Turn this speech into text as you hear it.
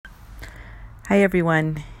Hi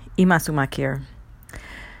everyone, Ima Sumak here.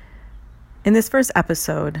 In this first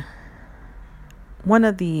episode, one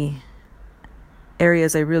of the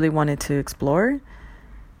areas I really wanted to explore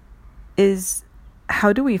is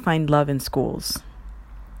how do we find love in schools?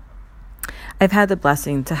 I've had the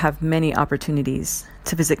blessing to have many opportunities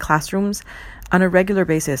to visit classrooms on a regular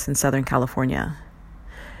basis in Southern California.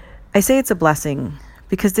 I say it's a blessing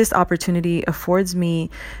because this opportunity affords me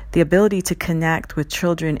the ability to connect with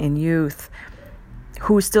children and youth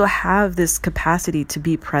who still have this capacity to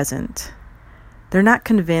be present. They're not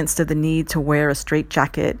convinced of the need to wear a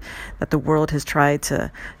straitjacket that the world has tried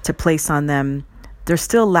to place on them. They're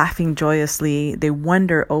still laughing joyously. They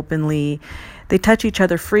wonder openly. They touch each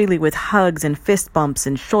other freely with hugs and fist bumps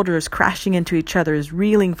and shoulders crashing into each other's,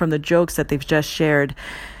 reeling from the jokes that they've just shared.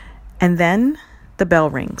 And then the bell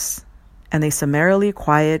rings, and they summarily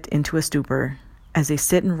quiet into a stupor as they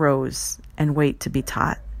sit in rows and wait to be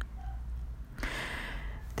taught.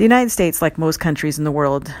 The United States, like most countries in the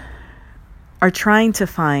world, are trying to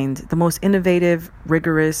find the most innovative,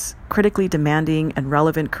 rigorous, critically demanding, and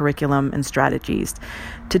relevant curriculum and strategies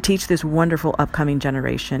to teach this wonderful upcoming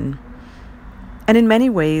generation. And in many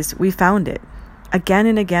ways, we found it. Again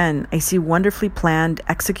and again, I see wonderfully planned,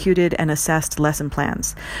 executed, and assessed lesson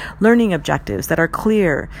plans, learning objectives that are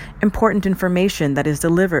clear, important information that is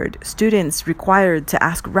delivered, students required to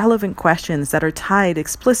ask relevant questions that are tied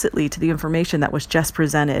explicitly to the information that was just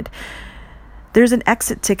presented. There's an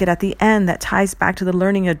exit ticket at the end that ties back to the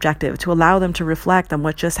learning objective to allow them to reflect on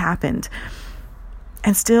what just happened.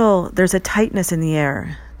 And still, there's a tightness in the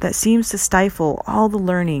air that seems to stifle all the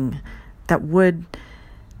learning that would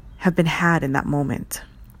have been had in that moment.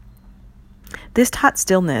 This taut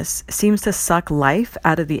stillness seems to suck life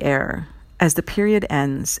out of the air as the period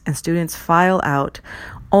ends and students file out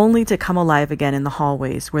only to come alive again in the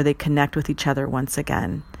hallways where they connect with each other once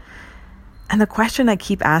again. And the question I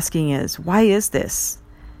keep asking is, why is this?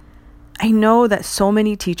 I know that so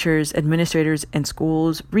many teachers, administrators in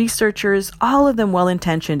schools, researchers, all of them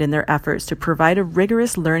well-intentioned in their efforts to provide a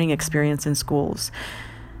rigorous learning experience in schools.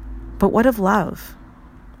 But what of love?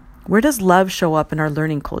 Where does love show up in our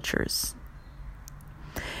learning cultures?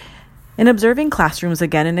 In observing classrooms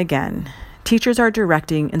again and again, teachers are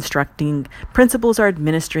directing, instructing, principals are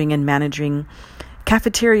administering and managing,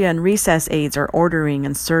 cafeteria and recess aides are ordering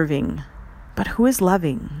and serving. But who is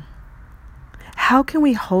loving? How can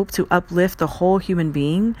we hope to uplift the whole human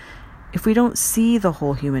being if we don't see the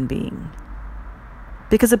whole human being?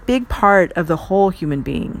 Because a big part of the whole human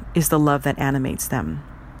being is the love that animates them.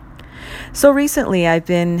 So recently, I've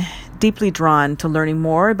been deeply drawn to learning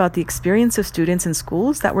more about the experience of students in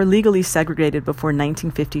schools that were legally segregated before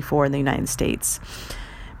 1954 in the United States.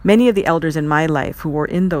 Many of the elders in my life who were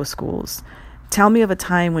in those schools tell me of a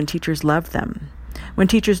time when teachers loved them, when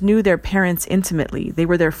teachers knew their parents intimately. They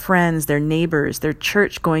were their friends, their neighbors, their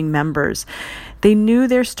church-going members. They knew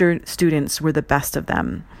their students were the best of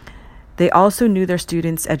them. They also knew their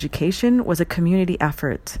students' education was a community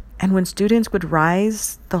effort. And when students would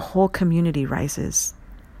rise, the whole community rises.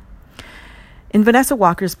 In Vanessa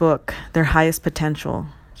Walker's book, Their Highest Potential,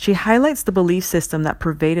 she highlights the belief system that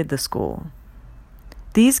pervaded the school.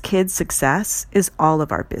 These kids' success is all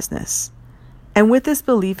of our business. And with this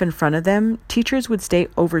belief in front of them, teachers would stay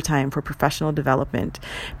overtime for professional development.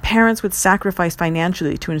 Parents would sacrifice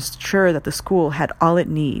financially to ensure that the school had all it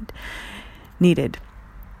needed.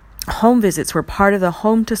 Home visits were part of the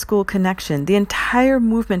home-to-school connection. The entire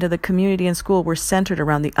movement of the community and school were centered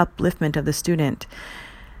around the upliftment of the student.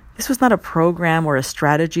 This was not a program or a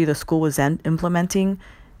strategy the school was implementing.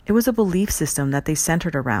 It was a belief system that they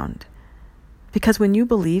centered around. Because when you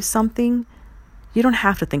believe something, you don't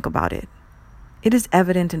have to think about it. It is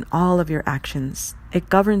evident in all of your actions. It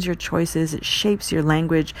governs your choices. It shapes your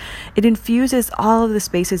language. It infuses all of the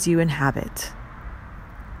spaces you inhabit.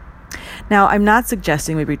 Now, I'm not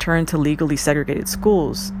suggesting we return to legally segregated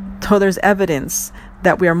schools, though there's evidence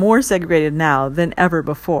that we are more segregated now than ever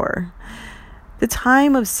before. The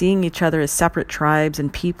time of seeing each other as separate tribes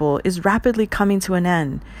and people is rapidly coming to an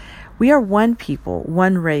end. We are one people,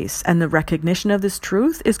 one race, and the recognition of this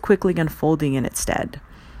truth is quickly unfolding in its stead.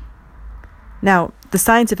 Now, the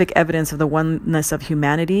scientific evidence of the oneness of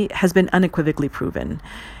humanity has been unequivocally proven.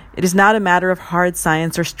 It is not a matter of hard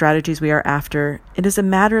science or strategies we are after. It is a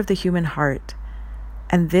matter of the human heart.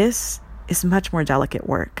 And this is much more delicate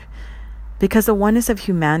work, because the oneness of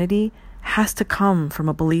humanity has to come from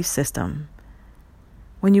a belief system.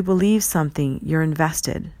 When you believe something, you're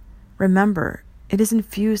invested. Remember, it is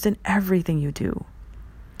infused in everything you do.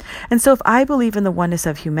 And so if I believe in the oneness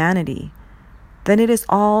of humanity, then it is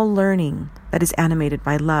all learning that is animated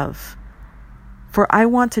by love. For I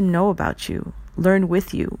want to know about you. learn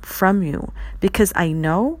with you, from you, because I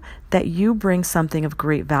know that you bring something of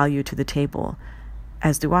great value to the table,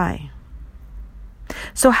 as do I.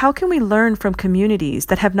 So how can we learn from communities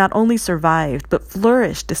that have not only survived, but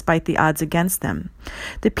flourished despite the odds against them?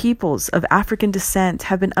 The peoples of African descent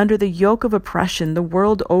have been under the yoke of oppression the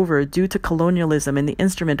world over due to colonialism and the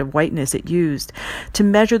instrument of whiteness it used to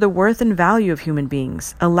measure the worth and value of human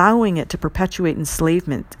beings, allowing it to perpetuate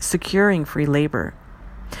enslavement, securing free labor.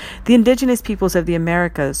 The indigenous peoples of the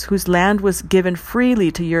Americas, whose land was given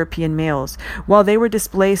freely to European males, while they were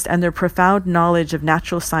displaced and their profound knowledge of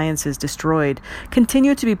natural sciences destroyed,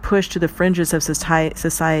 continue to be pushed to the fringes of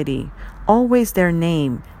society, always their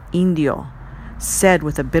name, Indio, said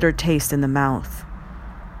with a bitter taste in the mouth.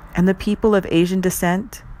 And the people of Asian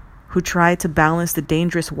descent, who try to balance the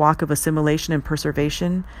dangerous walk of assimilation and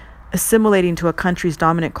preservation, assimilating to a country's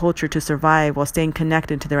dominant culture to survive while staying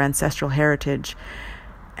connected to their ancestral heritage.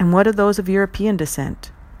 And what of those of European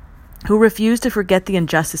descent, who refuse to forget the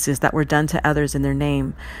injustices that were done to others in their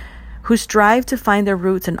name, who strive to find their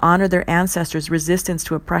roots and honor their ancestors' resistance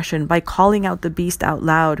to oppression by calling out the beast out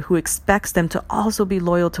loud, who expects them to also be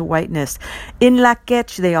loyal to whiteness? In La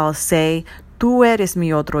Quech, they all say, "Tú eres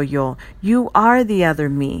mi otro yo," you are the other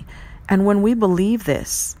me. And when we believe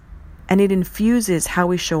this, and it infuses how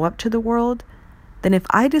we show up to the world, then if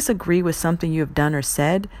I disagree with something you have done or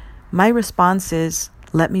said, my response is,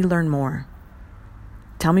 let me learn more.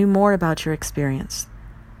 Tell me more about your experience.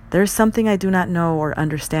 There is something I do not know or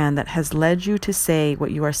understand that has led you to say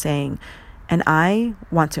what you are saying, and I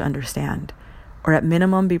want to understand, or at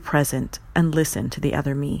minimum be present and listen to the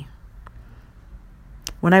other me.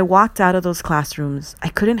 When I walked out of those classrooms, I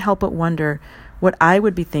couldn't help but wonder what I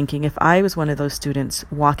would be thinking if I was one of those students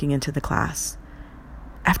walking into the class.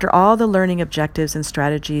 After all the learning objectives and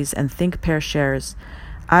strategies and think, pair, shares,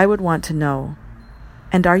 I would want to know,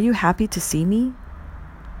 and are you happy to see me?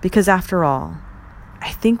 Because after all, I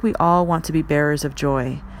think we all want to be bearers of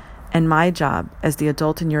joy, and my job as the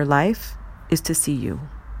adult in your life is to see you.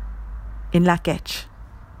 In La Quech.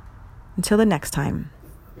 Until the next time.